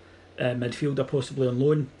another midfielder, possibly on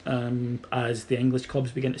loan, as the English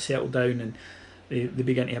clubs begin to settle down and they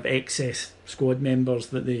begin to have excess squad members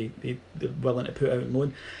that they're willing to put out on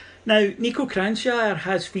loan. Now, Nico Kranjčar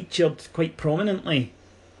has featured quite prominently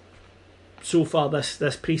so far this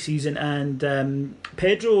pre-season, and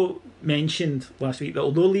Pedro mentioned last week that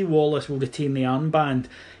although Lee Wallace will retain the armband,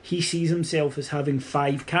 he sees himself as having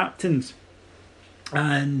 5 captains,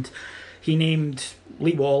 and he named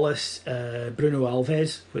Lee Wallace, Bruno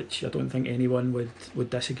Alves, which I don't think anyone would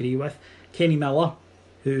disagree with, Kenny Miller,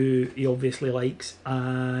 who he obviously likes,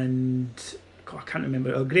 and I can't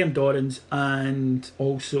remember, Graham Dorrans, and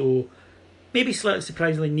also maybe slightly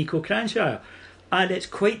surprisingly Nico Kranjčar. And it's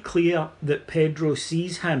quite clear that Pedro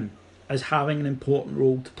sees him as having an important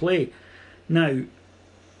role to play. Now,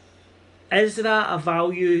 is that a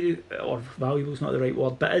value, or valuable is not the right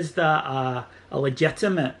word, but is that a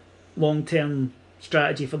legitimate long-term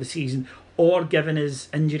strategy for the season? Or given his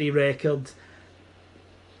injury record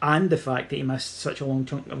and the fact that he missed such a long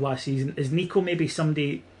chunk of last season, is Nico maybe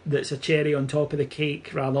somebody that's a cherry on top of the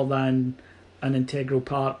cake rather than an integral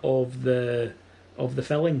part of the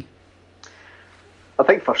filling? I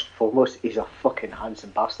think first and foremost, he's a fucking handsome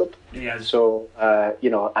bastard. Yeah. So,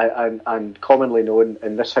 and commonly known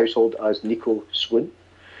in this household as Nico Swoon.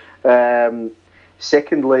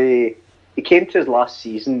 Secondly, he came to his last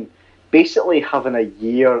season basically having a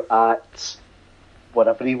year at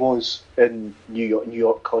whatever he was in New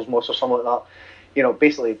York Cosmos or something like that.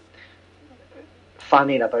 Basically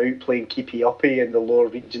fanning about playing keepy-uppy in the lower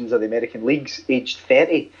regions of the American leagues, aged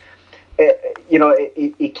 30.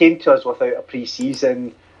 he came to us without a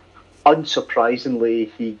pre-season.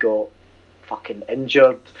 Unsurprisingly, he got fucking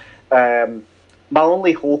injured. My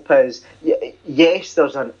only hope is, yes,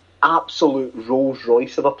 there's an absolute Rolls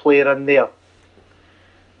Royce of a player in there,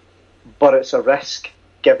 but it's a risk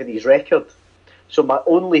given his record. So my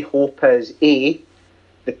only hope is, A,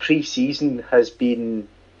 the pre-season has been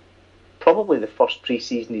probably the first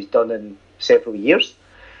pre-season he's done in several years,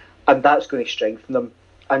 and that's going to strengthen him.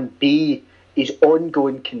 And B, his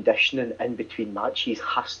ongoing conditioning in between matches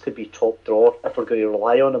has to be top drawer if we're going to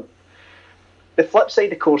rely on him. The flip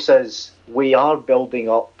side, of course, is we are building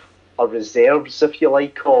up a reserves, if you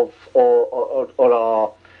like, of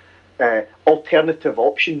alternative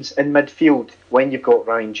options in midfield. When you've got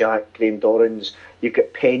Ryan Jack, Graham Dorrans, you've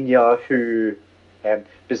got Pena, who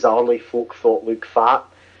bizarrely folk thought looked fat.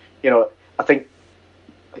 I think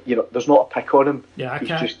there's not a pick on him. Yeah, I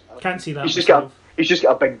can't see that. He's just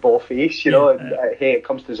got a big ball face, and hey, it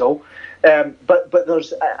comes to us all. But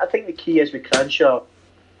there's, I think the key is with Cranshaw,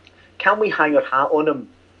 can we hang our hat on him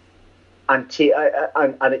and take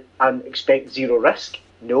and expect zero risk?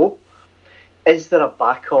 No. Is there a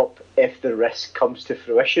backup if the risk comes to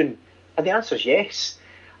fruition? And the answer is yes,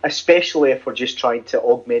 especially if we're just trying to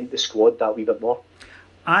augment the squad that wee bit more.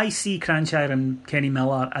 I see Cranshire and Kenny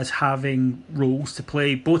Miller as having roles to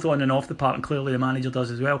play, both on and off the park, and clearly the manager does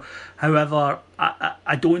as well. However,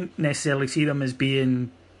 I don't necessarily see them as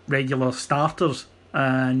being regular starters,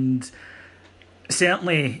 and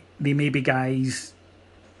certainly they may be guys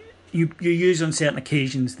you use on certain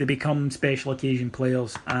occasions. They become special occasion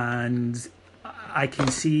players, and I can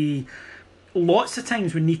see lots of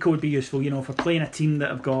times when Nico would be useful. If we're playing a team that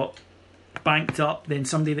have got banked up, then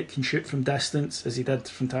somebody that can shoot from distance, as he did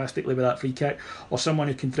fantastically with that free kick, or someone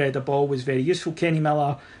who can thread a ball was very useful. Kenny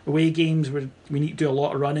Miller, away games where we need to do a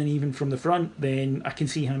lot of running even from the front, then I can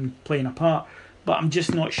see him playing a part, but I'm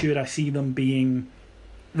just not sure I see them being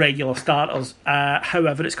regular starters.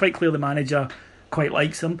 However, it's quite clear the manager quite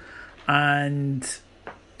likes them and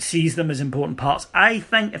sees them as important parts. I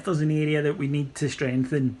think if there's an area that we need to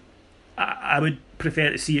strengthen, I would prefer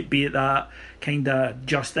to see it be at that kind of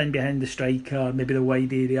just in behind the striker, maybe the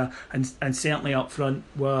wide area, and certainly up front,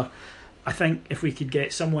 where I think if we could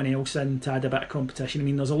get someone else in to add a bit of competition. I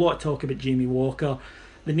mean, there's a lot of talk about Jamie Walker.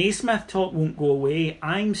 The Naismith talk won't go away.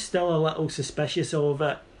 I'm still a little suspicious of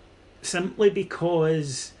it, simply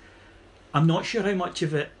because I'm not sure how much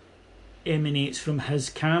of it emanates from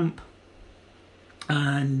his camp,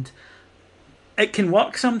 and it can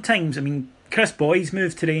work sometimes. I mean, Chris Boyd's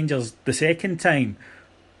move to Rangers the second time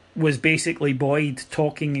was basically Boyd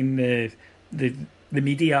talking in the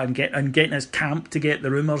media and getting his camp to get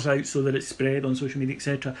the rumours out so that it spread on social media,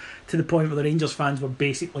 etc., to the point where the Rangers fans were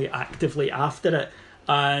basically actively after it,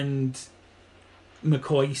 and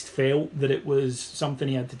McCoist felt that it was something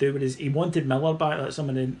he had to do with he wanted Miller back. That's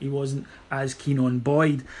something he wasn't as keen on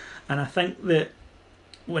Boyd. And I think that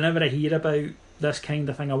whenever I hear about this kind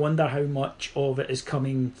of thing, I wonder how much of it is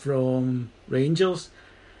coming from Rangers.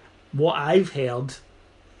 What I've heard,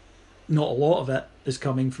 not a lot of it is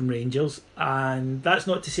coming from Rangers, and that's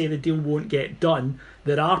not to say the deal won't get done.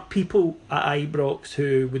 There are people at Ibrox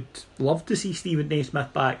who would love to see Stephen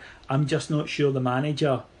Naismith back. I'm just not sure the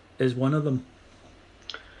manager is one of them.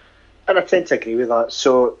 And I tend to agree with that.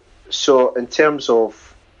 So in terms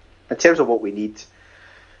of what we need,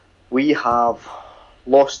 we have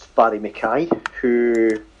lost Barry Mackay, who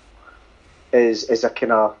is a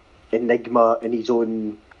kind of enigma in his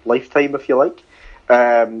own lifetime, if you like.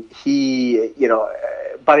 Barry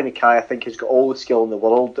Mackay, I think, has got all the skill in the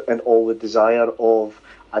world and all the desire of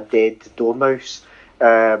a dead dormouse,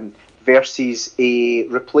 versus a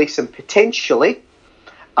replacement potentially.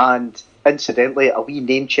 And incidentally, a wee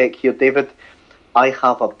name check here, David. I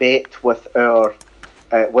have a bet with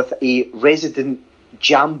with a resident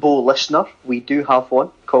Jambo listener. We do have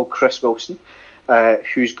one called Chris Wilson,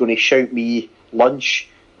 who's going to shout me lunch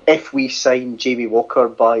if we sign Jamie Walker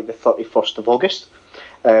by the 31st of August.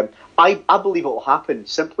 I believe it will happen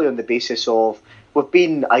simply on the basis of we've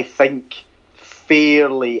been, I think,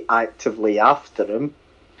 fairly actively after him,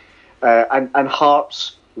 and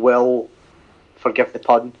Hearts will, forgive the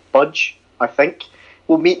pun, budge. I think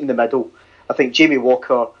we'll meet in the middle. I think Jamie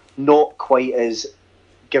Walker, not quite as,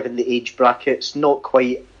 given the age brackets, not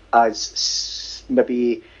quite as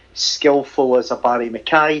maybe skillful as a Barry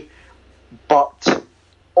Mackay, but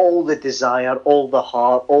all the desire, all the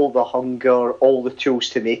heart, all the hunger, all the tools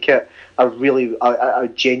to make it. I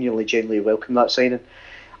genuinely welcome that signing.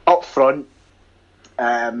 Up front,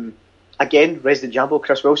 I again, resident Jambo,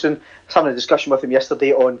 Chris Wilson. I was having a discussion with him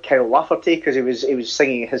yesterday on Kyle Lafferty because he was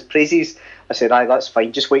singing his praises. I said, aye, that's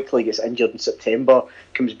fine. Just wait till he gets injured in September,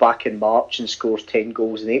 comes back in March and scores 10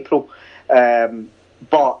 goals in April.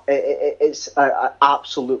 But I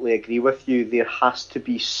absolutely agree with you. There has to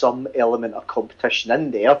be some element of competition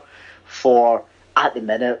in there for, at the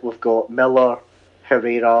minute, we've got Miller,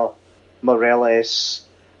 Herrera, Morelos,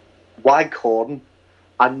 Waghorn,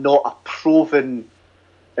 and not a proven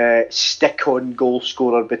stick-on goal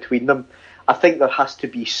scorer between them. I think there has to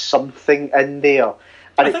be something in there.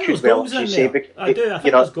 And I think there's goals in there. I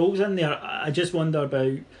think there's goals in there. I just wonder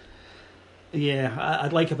about... Yeah,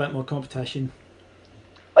 I'd like a bit more competition.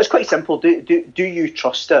 It's quite simple. Do you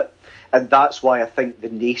trust it? And that's why I think the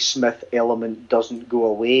Naismith element doesn't go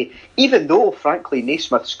away. Even though, frankly,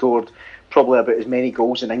 Naismith scored probably about as many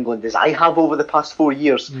goals in England as I have over the past 4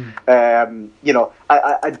 years.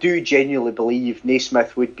 I do genuinely believe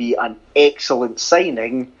Naismith would be an excellent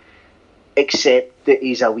signing, except that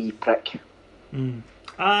he's a wee prick.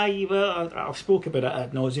 Aye, well, I've spoke about it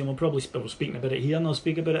ad nauseum. We'll probably be speaking about it here, and I'll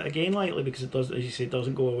speak about it again lightly because it does, as you say, it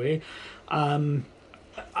doesn't go away.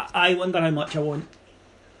 I wonder how much I want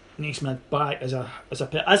Naismith back as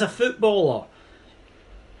a footballer.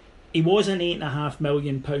 He was an £8.5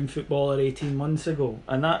 million footballer 18 months ago,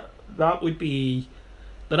 and that would be...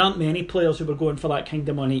 There aren't many players who were going for that kind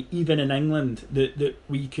of money, even in England, that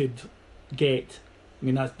we could get. I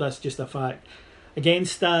mean, that's just a fact.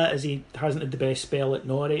 Against that, as he hasn't had the best spell at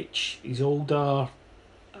Norwich, he's older.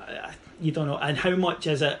 You don't know. And how much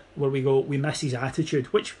is it where we miss his attitude,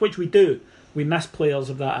 which we do. We miss players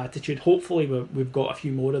of that attitude. Hopefully we've got a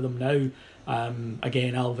few more of them now.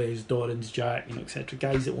 Again, Alves, Dorrans, Jack, etc.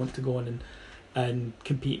 Guys that want to go on and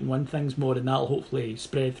compete and win things more, and that'll hopefully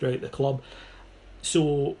spread throughout the club.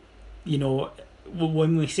 So,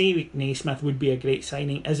 when we say Naismith would be a great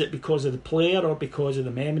signing, is it because of the player or because of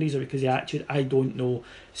the memories or because of the attitude? I don't know.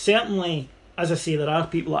 Certainly, as I say, there are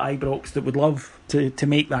people at Ibrox that would love to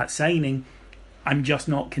make that signing. I'm just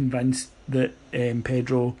not convinced that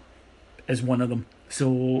Pedro is one of them.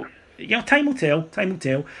 So, time will tell.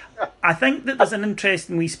 I think that there's an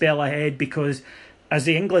interesting wee spell ahead because as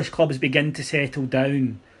the English clubs begin to settle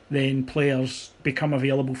down, then players become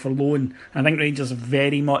available for loan. I think Rangers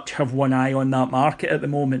very much have one eye on that market at the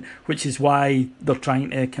moment, which is why they're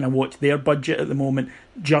trying to kind of watch their budget at the moment,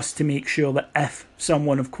 just to make sure that if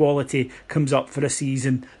someone of quality comes up for a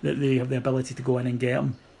season, that they have the ability to go in and get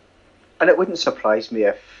them. And it wouldn't surprise me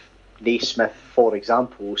if Naismith, for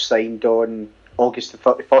example, signed on August the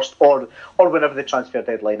 31st or whenever the transfer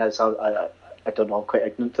deadline is. I don't know, I'm quite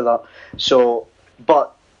ignorant to that. So,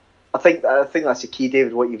 but I think that's the key,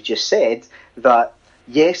 David, what you've just said, that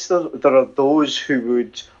yes, there are those who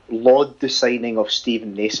would laud the signing of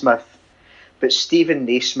Stephen Naismith, but Stephen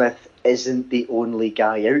Naismith isn't the only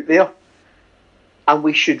guy out there. And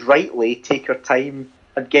we should rightly take our time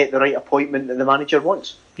and get the right appointment that the manager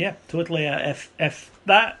wants. Yeah, totally. If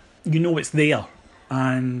that, it's there,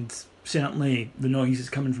 and certainly the noises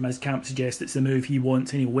coming from his camp suggest it's the move he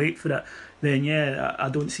wants and he'll wait for it, then yeah, I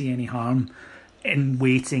don't see any harm in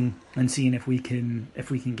waiting and seeing if we can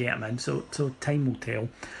get him in. So time will tell.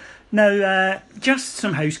 Now, just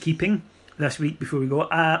some housekeeping this week before we go,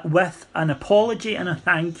 with an apology and a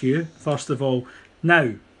thank you, first of all.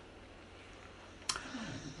 Now,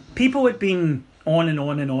 people had been on and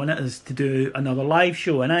on and on at us to do another live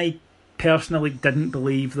show, and I personally didn't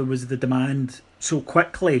believe there was the demand so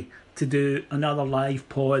quickly to do another live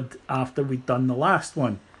pod after we'd done the last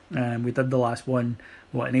one. We did the last one,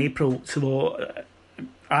 in April, so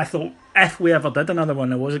I thought if we ever did another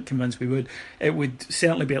one, I wasn't convinced we would, it would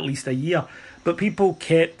certainly be at least a year. But people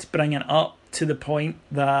kept bringing it up to the point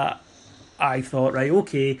that I thought, right,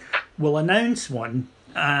 okay, we'll announce one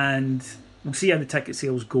and we'll see how the ticket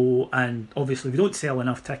sales go, and obviously if we don't sell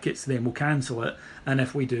enough tickets, then we'll cancel it, and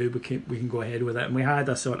if we do, we can go ahead with it. And we had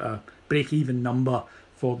a sort of break-even number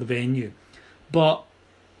for the venue. But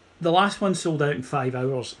the last one sold out in 5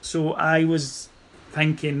 hours, so I was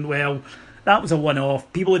thinking, well, that was a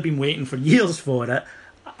one-off. People had been waiting for years for it,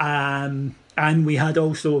 and we had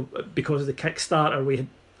also, because of the Kickstarter, we had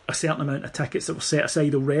a certain amount of tickets that were set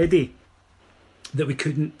aside already that we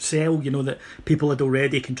couldn't sell, that people had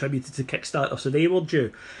already contributed to Kickstarter, so they were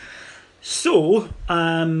due. So,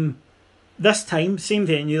 this time, same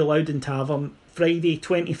venue, the Loudon Tavern, Friday,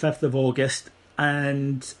 25th of August,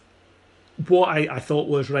 and what I thought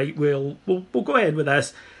was, right, we'll go ahead with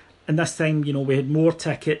this, and this time, we had more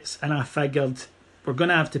tickets, and I figured we're going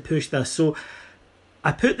to have to push this. So,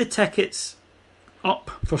 I put the tickets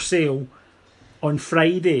up for sale on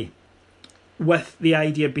Friday, with the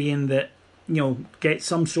idea being that, get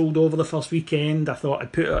some sold over the first weekend. I thought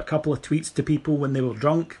I'd put out a couple of tweets to people when they were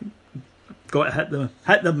drunk. Got to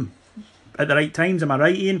hit them at the right times. Am I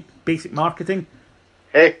right, Ian? Basic marketing.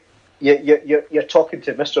 Hey, you're talking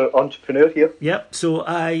to Mr. Entrepreneur here. Yep. So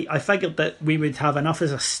I figured that we would have enough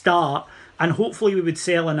as a start, and hopefully we would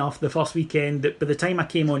sell enough the first weekend that by the time I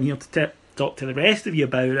came on here to talk to the rest of you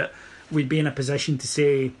about it, we'd be in a position to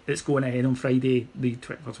say it's going ahead on Friday, the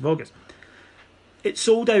 21st of August. It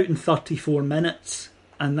sold out in 34 minutes,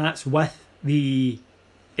 and that's with the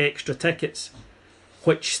extra tickets,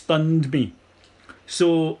 which stunned me.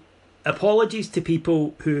 So, apologies to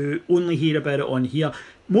people who only hear about it on here.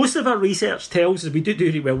 Most of our research tells us, we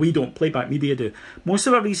don't, Playback Media do. Most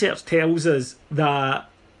of our research tells us that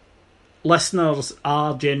listeners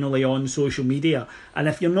are generally on social media, and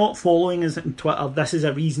if you're not following us on Twitter, this is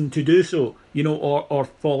a reason to do so, or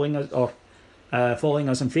following us on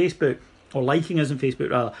Facebook, or liking us on Facebook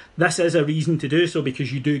rather. This is a reason to do so,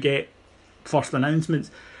 because you do get first announcements.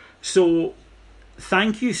 So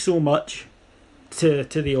thank you so much to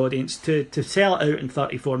the audience. To sell it out in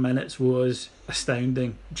 34 minutes was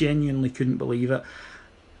astounding. Genuinely couldn't believe it.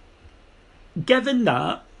 Given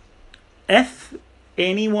that, if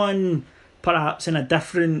anyone perhaps in a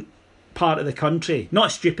different part of the country, not a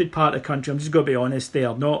stupid part of the country, I'm just going to be honest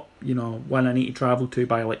there, not one I need to travel to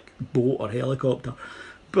by like boat or helicopter,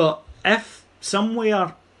 but if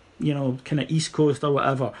somewhere kind of East Coast or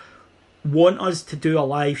whatever want us to do a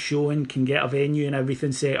live show and can get a venue and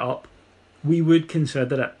everything set up, we would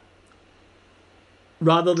consider it,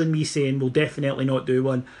 rather than me saying we'll definitely not do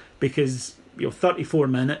one, because 34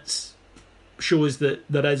 minutes shows that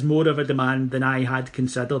there is more of a demand than I had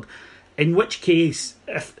considered. In which case,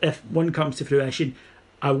 if one comes to fruition,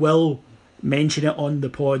 I will mention it on the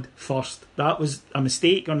pod first. That was a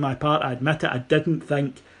mistake on my part, I admit it. I didn't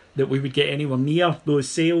think that we would get anywhere near those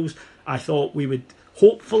sales. I thought we would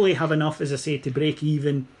hopefully have enough, as I say, to break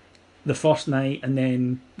even the first night, and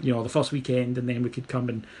then the first weekend, and then we could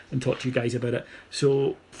come and talk to you guys about it.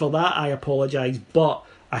 So for that I apologise, but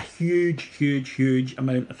a huge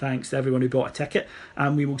amount of thanks to everyone who bought a ticket,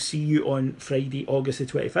 and we will see you on Friday, August the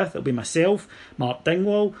 25th. It'll be myself, Mark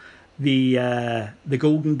Dingwall, the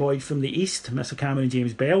golden boy from the East, Mr. Cameron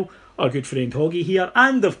James Bell, our good friend Hoggy here,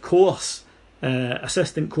 and of course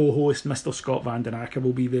assistant co-host Mr. Scott Van Den Akker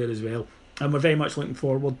will be there as well, and we're very much looking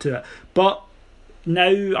forward to it. But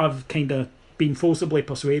now I've kind of been forcibly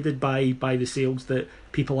persuaded by the sales that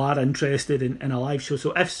people are interested in a live show.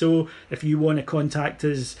 So if you want to contact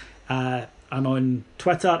us, I'm on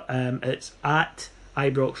Twitter. It's at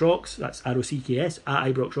IbroxRocks. That's ROCKS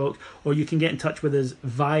at IbroxRocks. Or you can get in touch with us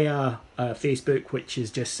via Facebook, which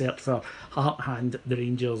is just search for Heart Hand the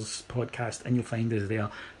Rangers podcast, and you'll find us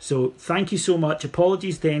there. So thank you so much.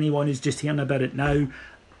 Apologies to anyone who's just hearing about it now.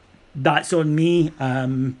 That's on me.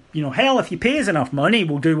 Hell, if you pay us enough money,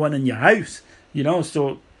 we'll do one in your house.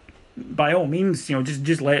 So by all means,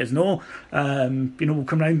 just let us know. We'll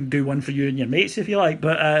come round and do one for you and your mates if you like,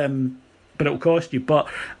 but it'll cost you. But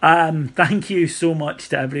thank you so much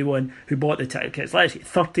to everyone who bought the tickets. Let's say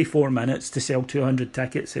 34 minutes to sell 200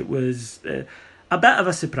 tickets. It was a bit of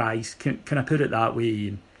a surprise. Can I put it that way,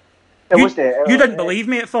 Ian? You didn't believe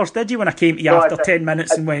me at first, did you, when I came to you after 10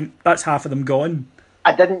 minutes and went, that's half of them gone?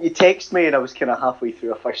 I didn't. You text me and I was kind of halfway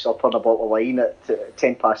through a fish supper and a bottle of wine at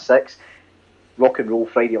 6:10. Rock and roll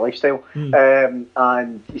Friday lifestyle.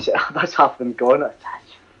 And he said, that's half of them gone. I said,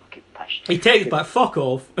 fucking pish. He texted back, fuck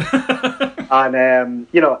off. And,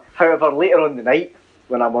 however, later on the night,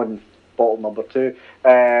 when I'm on bottle number 2,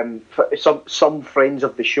 some friends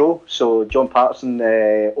of the show, so John Patterson,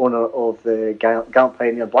 owner of the Gallant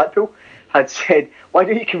Pioneer Blackpool, had said, why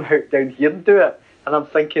don't you come out down here and do it? And I'm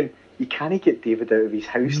thinking, you can't get David out of his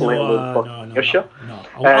house, let alone fucking Yorkshire. No.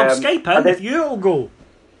 I'll Skype in if you all go.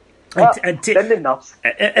 Then the nuts.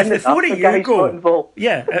 If the four of you go,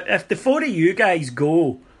 if the four of you guys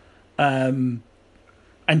go, and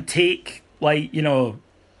take an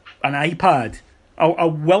iPad, I'll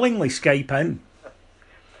willingly Skype in.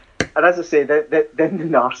 And as I say, then the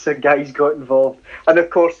Narsa guys got involved, and of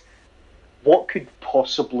course, what could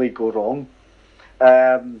possibly go wrong?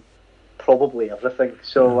 Probably everything.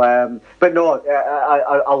 So, but no,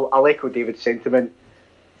 I'll echo David's sentiment.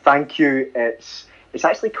 Thank you. It's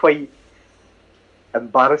actually quite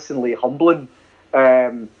embarrassingly humbling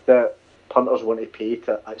that punters want to pay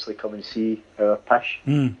to actually come and see our pish.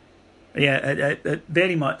 Yeah, it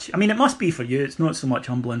very much. I mean, it must be for you. It's not so much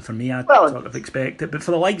humbling for me. I sort of expect it, but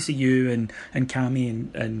for the likes of you and Cammy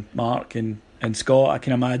and Mark and Scott, I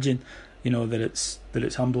can imagine, that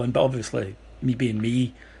it's humbling. But obviously, me being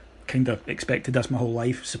me, kind of expected this my whole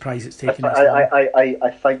life. Surprised it's taken this long. I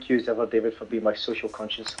thank you as ever, David, for being my social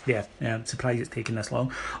conscience. Yeah, I'm surprised it's taken this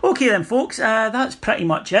long. Okay then, folks, that's pretty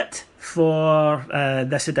much it for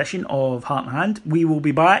this edition of Heart and Hand. We will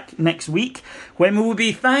be back next week when we will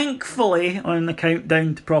be thankfully on the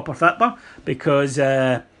countdown to proper FITBA, because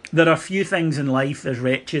there are few things in life as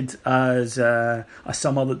wretched as a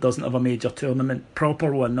summer that doesn't have a major tournament,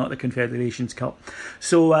 proper one, not the Confederations Cup.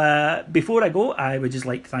 So before I go, I would just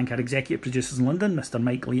like to thank our executive producers in London, Mr.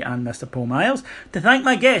 Mike Lee and Mr. Paul Miles, to thank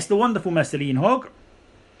my guest, the wonderful Mr. Ian Hogg.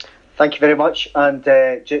 Thank you very much, and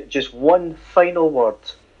just one final word.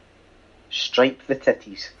 Stripe the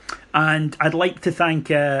titties. And I'd like to thank,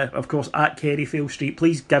 of course, at Kerryfield Street.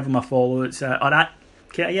 Please give him a follow. It's I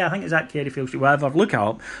think it's at Kerryfield Street, whatever, look it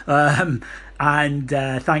up. And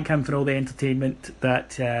thank him for all the entertainment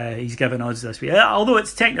that he's given us this week. Although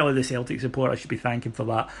it's technically the Celtic support, I should be thanking for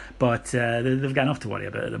that. But they've got enough to worry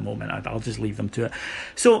about at the moment. I'll just leave them to it.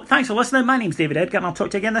 So thanks for listening. My name's David Edgar, and I'll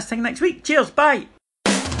talk to you again this time next week. Cheers, bye.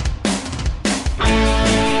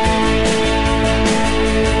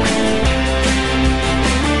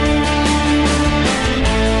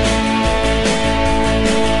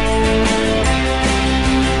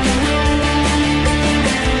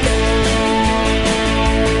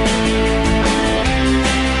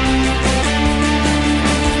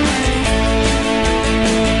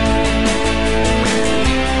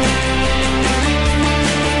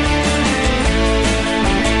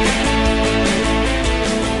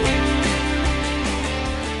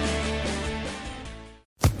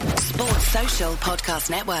 Podcast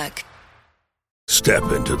Network.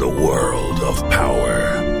 Step into the world of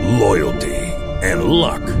power, loyalty, and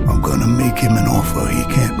luck. I'm gonna make him an offer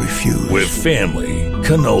he can't refuse. With family,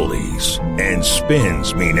 cannolis, and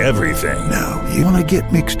spins mean everything. Now, you wanna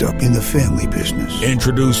get mixed up in the family business.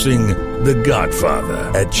 Introducing The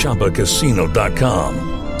Godfather at ChumbaCasino.com.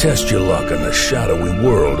 Test your luck in the shadowy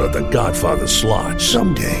world of The Godfather slot.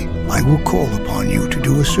 Someday, I will call upon you to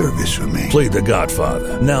do a service for me. Play The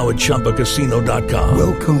Godfather, now at ChumbaCasino.com.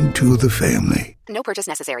 Welcome to the family. No purchase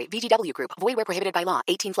necessary. VGW Group. Void where prohibited by law.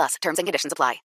 18+. Terms and conditions apply.